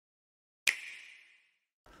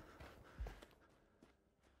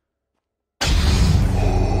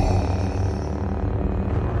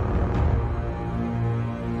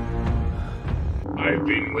I've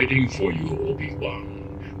been waiting for you,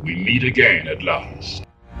 Obi-Wan. We meet again at last.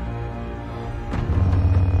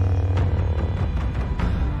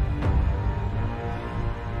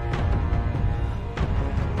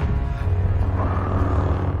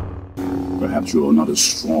 Perhaps you are not as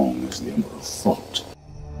strong as the Emperor thought.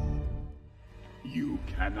 You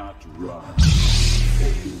cannot run,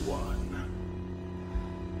 Obi-Wan.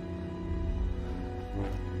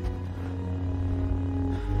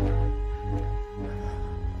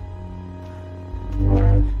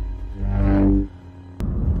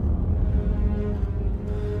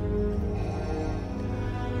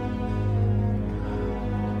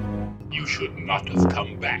 You should not have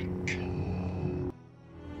come back.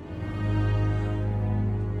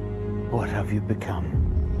 What have you become?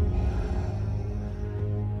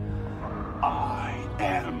 I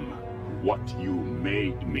am what you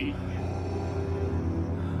made me.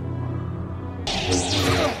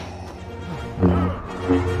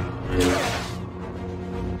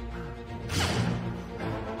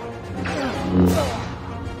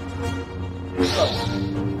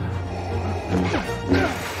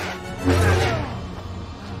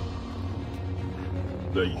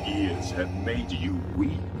 The years have made you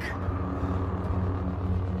weak.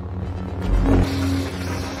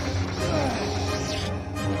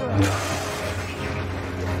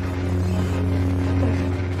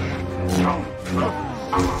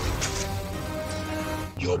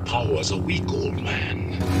 Your powers are weak, old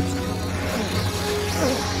man.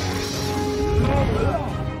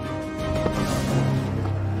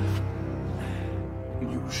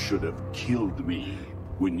 You should have killed me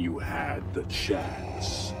when you had the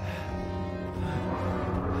chance.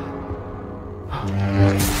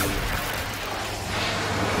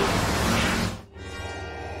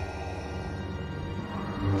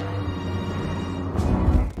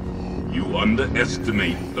 You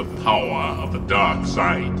underestimate the power of the dark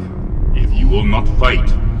side. If you will not fight,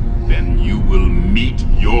 then you will meet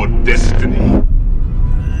your destiny.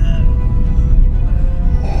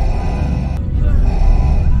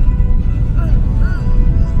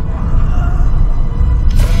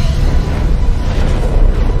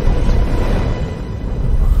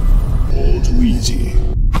 All too easy.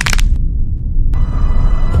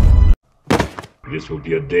 This will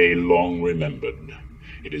be a day long remembered.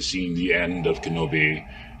 It has seen the end of Kenobi,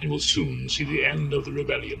 and will soon see the end of the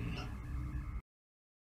rebellion.